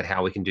and to Yeah. look at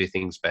how we can do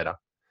things better.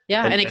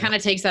 Yeah. And it And kind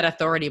of takes that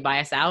authority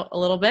bias out a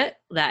little bit,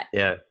 that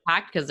yeah.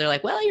 fact, because they're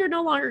like, well, you're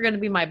no longer going to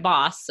be my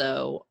boss,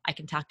 so I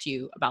can talk to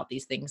you about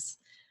these things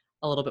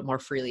a little bit more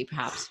freely,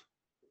 perhaps.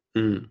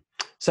 Mm.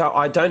 So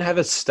I don't have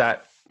a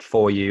stat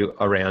for you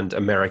around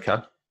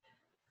America.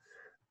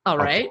 All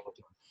right.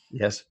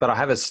 Yes, but I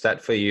have a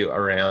stat for you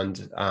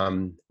around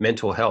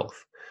mental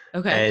health.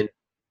 Okay. And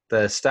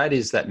the stat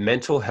is that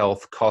mental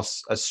health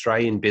costs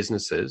Australian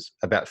businesses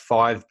about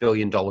 $5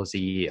 billion a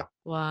year.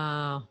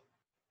 Wow.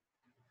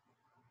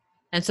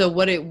 And so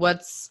what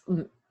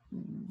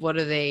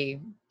do they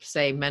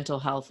say mental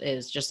health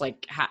is? Just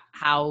like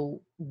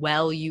how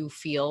well you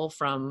feel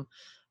from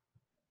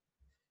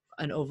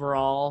an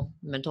overall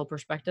mental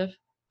perspective?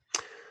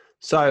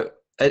 So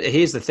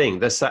here's the thing.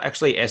 They're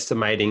actually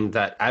estimating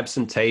that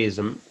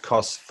absenteeism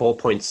costs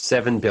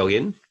 4.7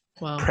 billion.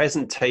 Wow.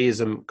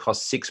 Presenteeism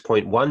costs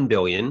 6.1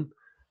 billion.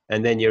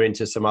 And then you're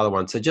into some other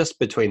ones. So just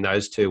between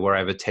those two, we're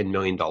over $10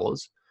 million.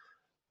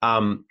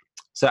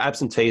 So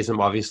absenteeism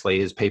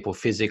obviously is people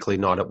physically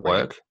not at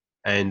work,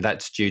 and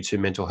that's due to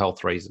mental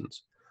health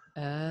reasons.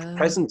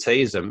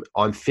 Presenteeism,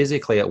 I'm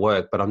physically at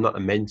work, but I'm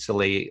not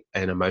mentally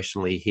and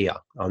emotionally here.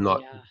 I'm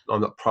not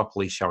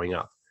properly showing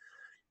up.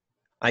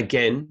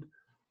 Again,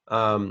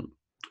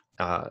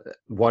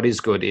 what is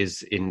good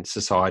is in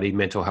society,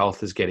 mental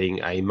health is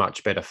getting a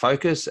much better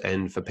focus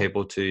and for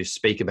people to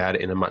speak about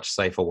it in a much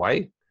safer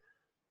way.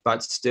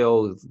 But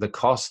still, the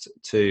cost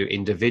to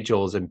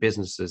individuals and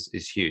businesses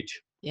is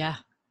huge. Yeah.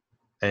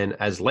 And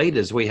as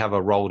leaders, we have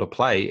a role to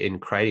play in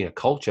creating a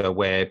culture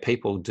where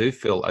people do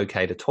feel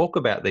okay to talk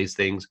about these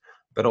things,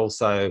 but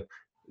also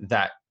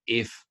that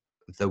if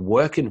the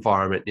work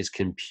environment is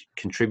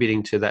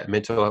contributing to that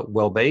mental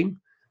well-being,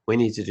 we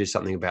need to do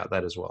something about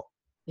that as well.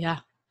 Yeah.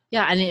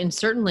 Yeah. And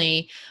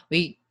certainly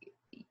we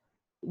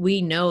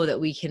know that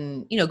we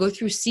can, go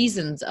through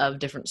seasons of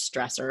different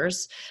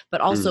stressors,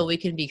 but also we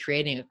can be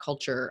creating a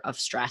culture of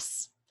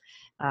stress.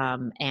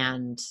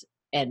 And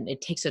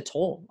it takes a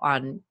toll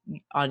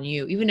on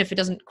you, even if it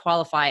doesn't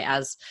qualify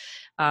as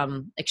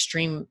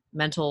extreme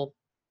mental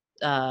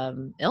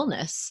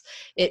illness.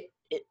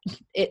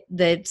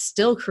 That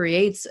still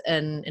creates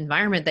an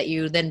environment that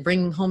you then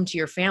bring home to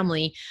your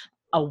family,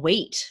 a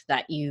weight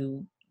that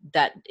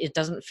it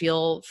doesn't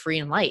feel free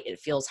and light. It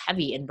feels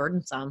heavy and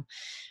burdensome.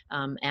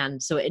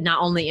 And so it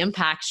not only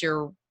impacts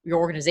your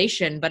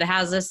organization, but it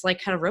has this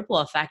like kind of ripple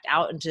effect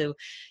out into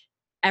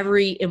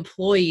every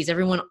employee's,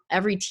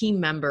 every team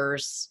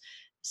member's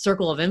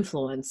circle of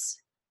influence.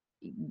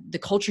 The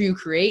culture you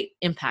create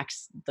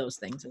impacts those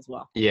things as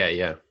well.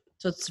 Yeah.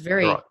 So it's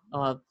very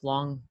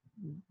long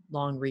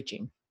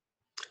reaching.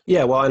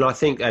 Yeah, well, and I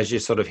think as you're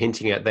sort of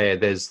hinting at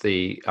there's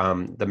the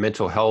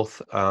mental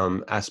health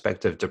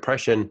aspect of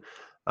depression,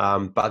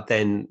 but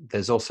then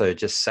there's also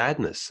just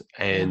sadness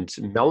and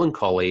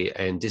melancholy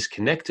and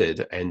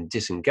disconnected and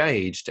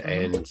disengaged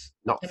and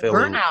not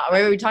feeling burnout.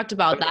 Right? We talked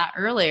about that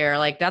earlier.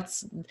 Like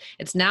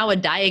it's now a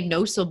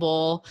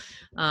diagnosable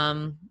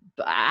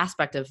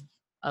aspect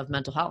of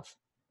mental health.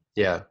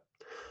 Yeah.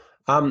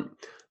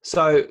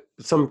 So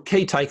some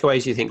key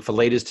takeaways you think for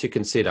leaders to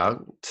consider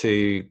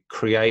to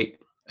create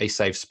a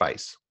safe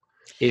space,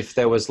 if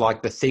there was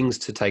like the things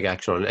to take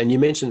action on, and you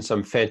mentioned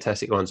some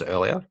fantastic ones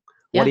earlier.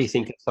 What do you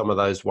think are some of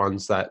those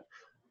ones that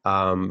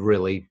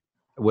really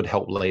would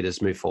help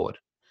leaders move forward?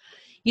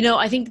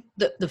 I think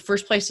the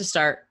first place to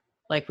start,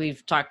 like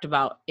we've talked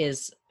about,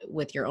 is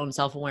with your own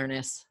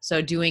self-awareness.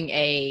 So doing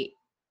a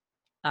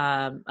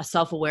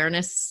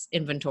self-awareness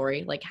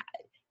inventory, like,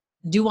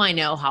 do I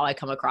know how I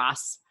come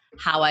across,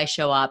 how I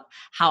show up,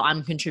 how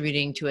I'm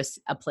contributing to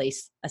a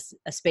place,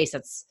 a space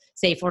that's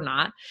safe or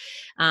not.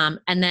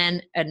 And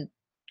then a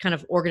kind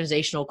of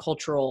organizational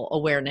cultural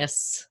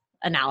awareness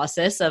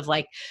analysis of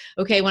like,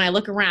 okay, when I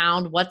look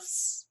around,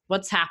 what's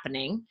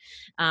happening?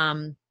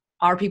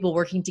 Are people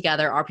working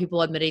together? Are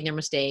people admitting their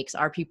mistakes?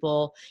 Are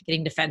people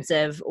getting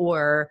defensive,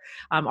 or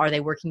are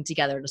they working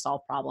together to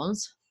solve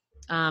problems?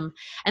 And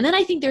then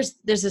I think there's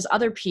this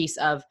other piece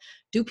of,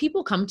 do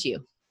people come to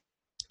you?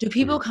 Do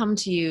people come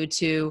to you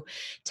to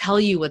tell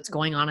you what's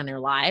going on in their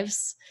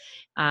lives?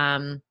 We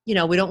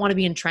don't want to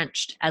be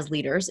entrenched as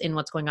leaders in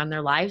what's going on in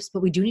their lives,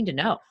 but we do need to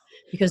know,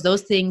 because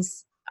those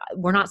things,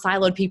 we're not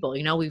siloed people.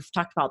 We've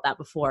talked about that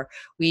before.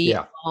 We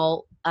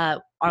all,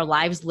 our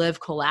lives live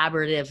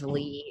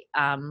collaboratively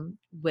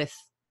with,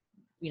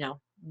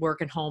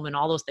 work and home and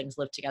all those things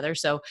live together.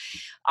 So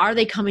are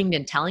they coming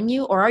and telling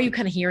you, or are you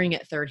kind of hearing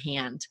it third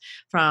hand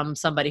from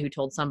somebody who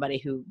told somebody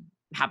who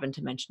happened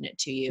to mention it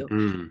to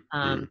you?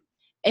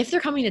 If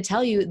they're coming to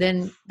tell you,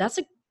 then that's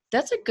a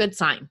good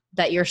sign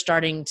that you're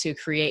starting to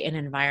create an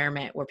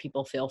environment where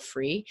people feel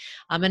free.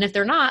 And if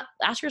they're not,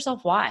 ask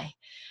yourself why.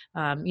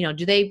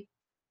 Do they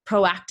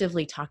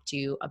proactively talk to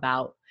you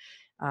about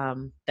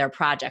their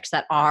projects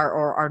that are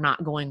or are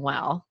not going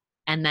well?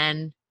 And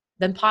then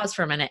pause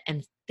for a minute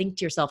and think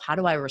to yourself, how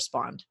do I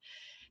respond?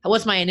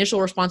 What's my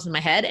initial response in my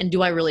head? And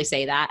do I really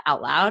say that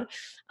out loud?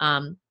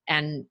 And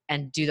and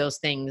do those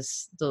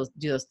things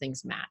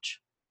match.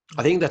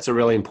 I think that's a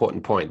really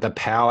important point, the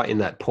power in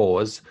that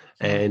pause.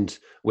 And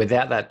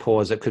without that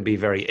pause, it could be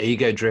very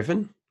ego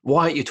driven.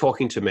 Why aren't you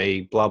talking to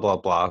me? Blah, blah,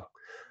 blah.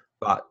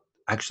 But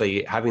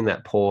actually having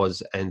that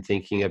pause and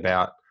thinking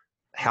about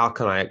how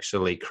can I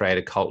actually create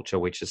a culture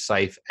which is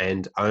safe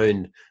and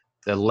own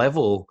the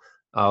level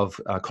of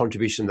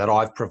contribution that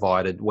I've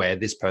provided where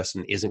this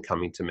person isn't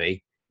coming to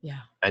me. Yeah.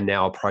 And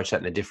now approach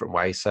that in a different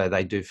way so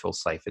they do feel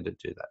safer to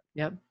do that.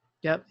 Yep.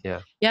 Yeah.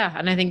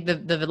 And I think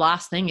the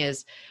last thing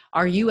is,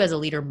 are you as a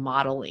leader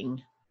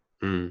modeling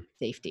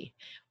safety,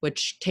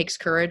 which takes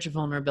courage,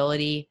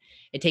 vulnerability.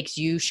 It takes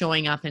you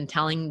showing up and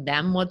telling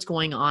them what's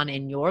going on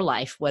in your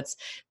life, what's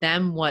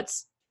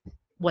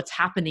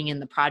happening in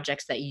the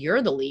projects that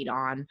you're the lead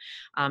on,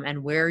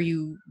 and where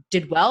you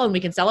did well and we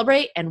can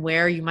celebrate, and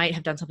where you might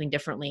have done something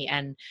differently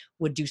and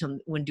would do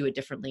it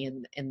differently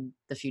in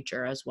the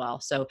future as well.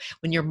 So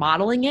when you're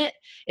modeling it,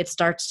 it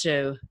starts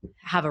to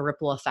have a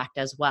ripple effect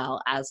as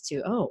well as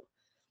to,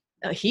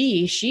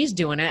 she's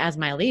doing it as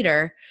my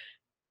leader.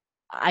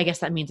 I guess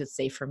that means it's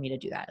safe for me to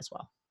do that as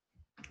well.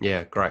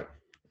 Yeah, great.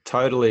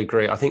 Totally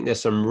agree. I think there's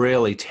some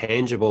really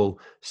tangible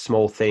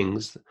small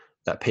things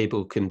that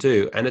people can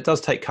do, and it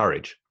does take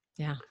courage.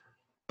 Yeah.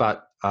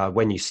 But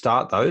when you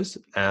start those,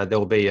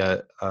 there'll be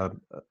a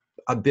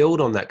build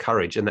on that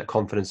courage and that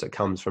confidence that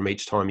comes from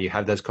each time you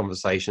have those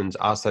conversations,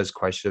 ask those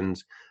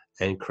questions,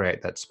 and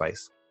create that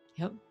space.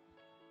 Yep.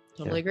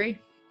 Totally agree.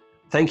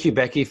 Thank you,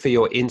 Becky, for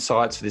your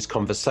insights for this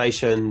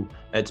conversation.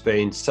 It's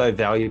been so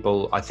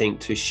valuable, I think,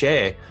 to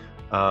share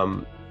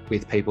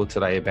with people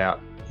today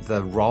about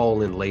the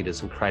role in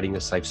leaders in creating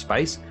a safe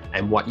space,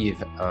 and what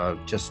you've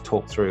just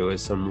talked through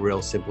is some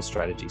real simple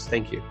strategies.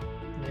 Thank you.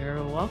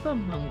 You're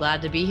welcome. I'm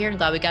glad to be here and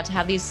glad we got to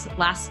have these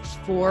last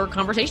 4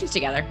 conversations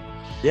together.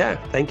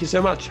 Yeah, thank you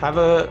so much. Have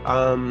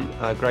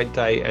a great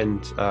day.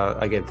 And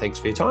again, thanks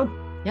for your time.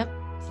 Yep.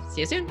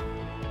 See you soon.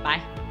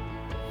 Bye.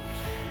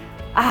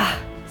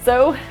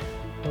 So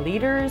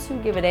Leaders Who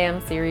Give a Damn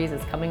series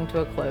is coming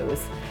to a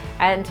close.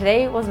 And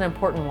today was an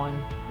important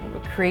one.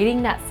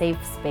 Creating that safe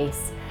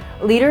space.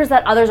 Leaders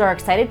that others are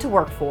excited to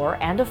work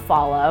for and to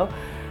follow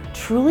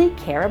truly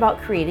care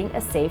about creating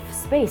a safe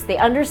space. They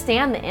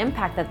understand the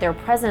impact that their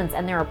presence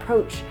and their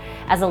approach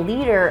as a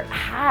leader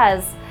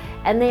has,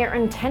 and they are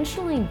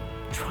intentionally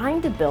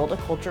trying to build a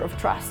culture of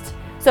trust.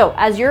 So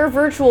as your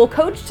virtual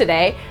coach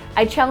today,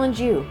 I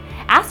challenge you.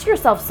 Ask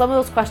yourself some of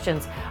those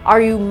questions.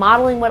 Are you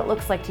modeling what it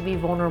looks like to be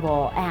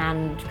vulnerable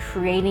and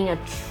creating a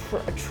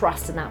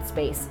trust in that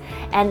space?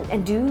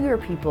 And do your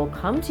people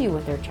come to you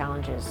with their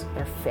challenges,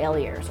 their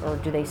failures, or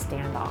do they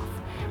stand off?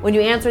 When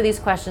you answer these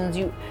questions,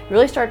 you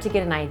really start to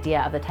get an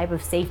idea of the type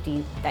of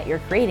safety that you're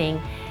creating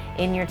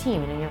in your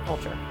team and in your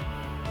culture.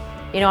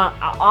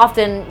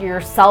 Often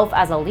yourself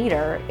as a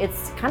leader,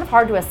 it's kind of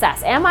hard to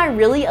assess. Am I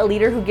really a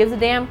leader who gives a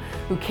damn,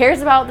 who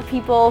cares about the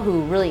people,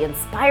 who really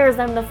inspires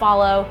them to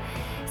follow?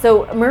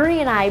 So Murray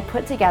and I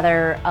put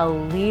together a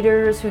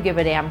Leaders Who Give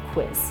a Damn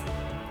quiz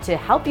to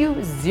help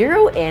you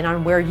zero in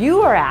on where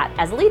you are at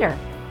as a leader.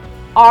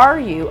 Are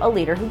you a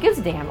leader who gives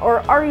a damn,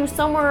 or are you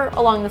somewhere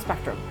along the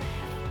spectrum?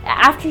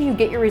 After you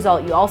get your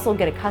result, you also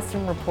get a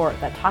custom report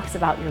that talks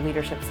about your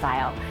leadership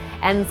style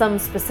and some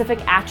specific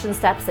action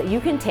steps that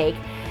you can take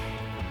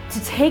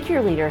to take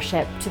your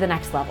leadership to the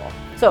next level.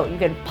 So you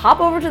can pop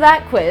over to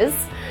that quiz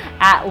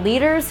at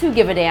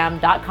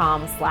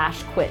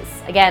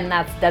leaderswhogiveadamn.com/quiz. Again,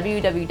 that's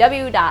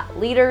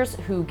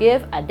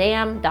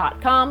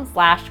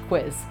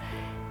www.leaderswhogiveadamn.com/quiz.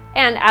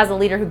 And as a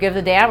leader who gives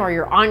a damn, or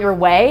you're on your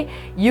way,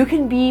 you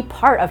can be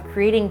part of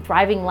creating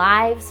thriving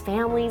lives,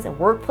 families, and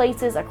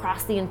workplaces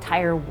across the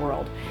entire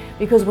world.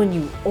 Because when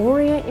you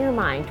orient your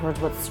mind towards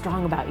what's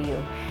strong about you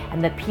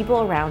and the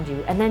people around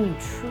you, and then you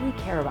truly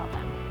care about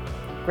them,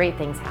 great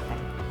things happen.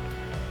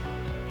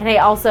 And hey,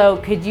 also,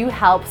 could you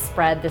help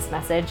spread this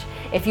message?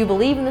 If you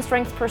believe in the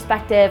strengths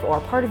perspective,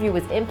 or part of you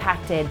was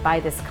impacted by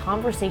this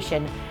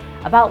conversation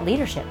about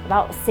leadership,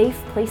 about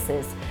safe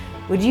places,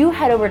 would you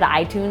head over to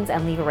iTunes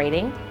and leave a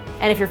rating?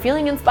 And if you're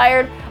feeling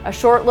inspired, a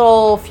short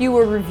little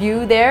few-word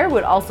review there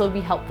would also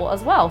be helpful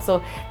as well.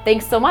 So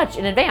thanks so much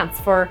in advance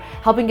for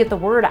helping get the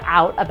word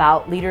out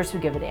about Leaders Who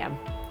Give a Damn.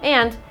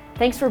 And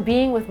thanks for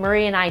being with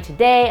Murray and I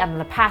today and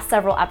the past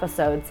several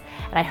episodes.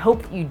 And I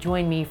hope you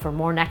join me for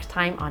more next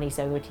time on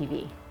Isogo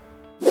TV.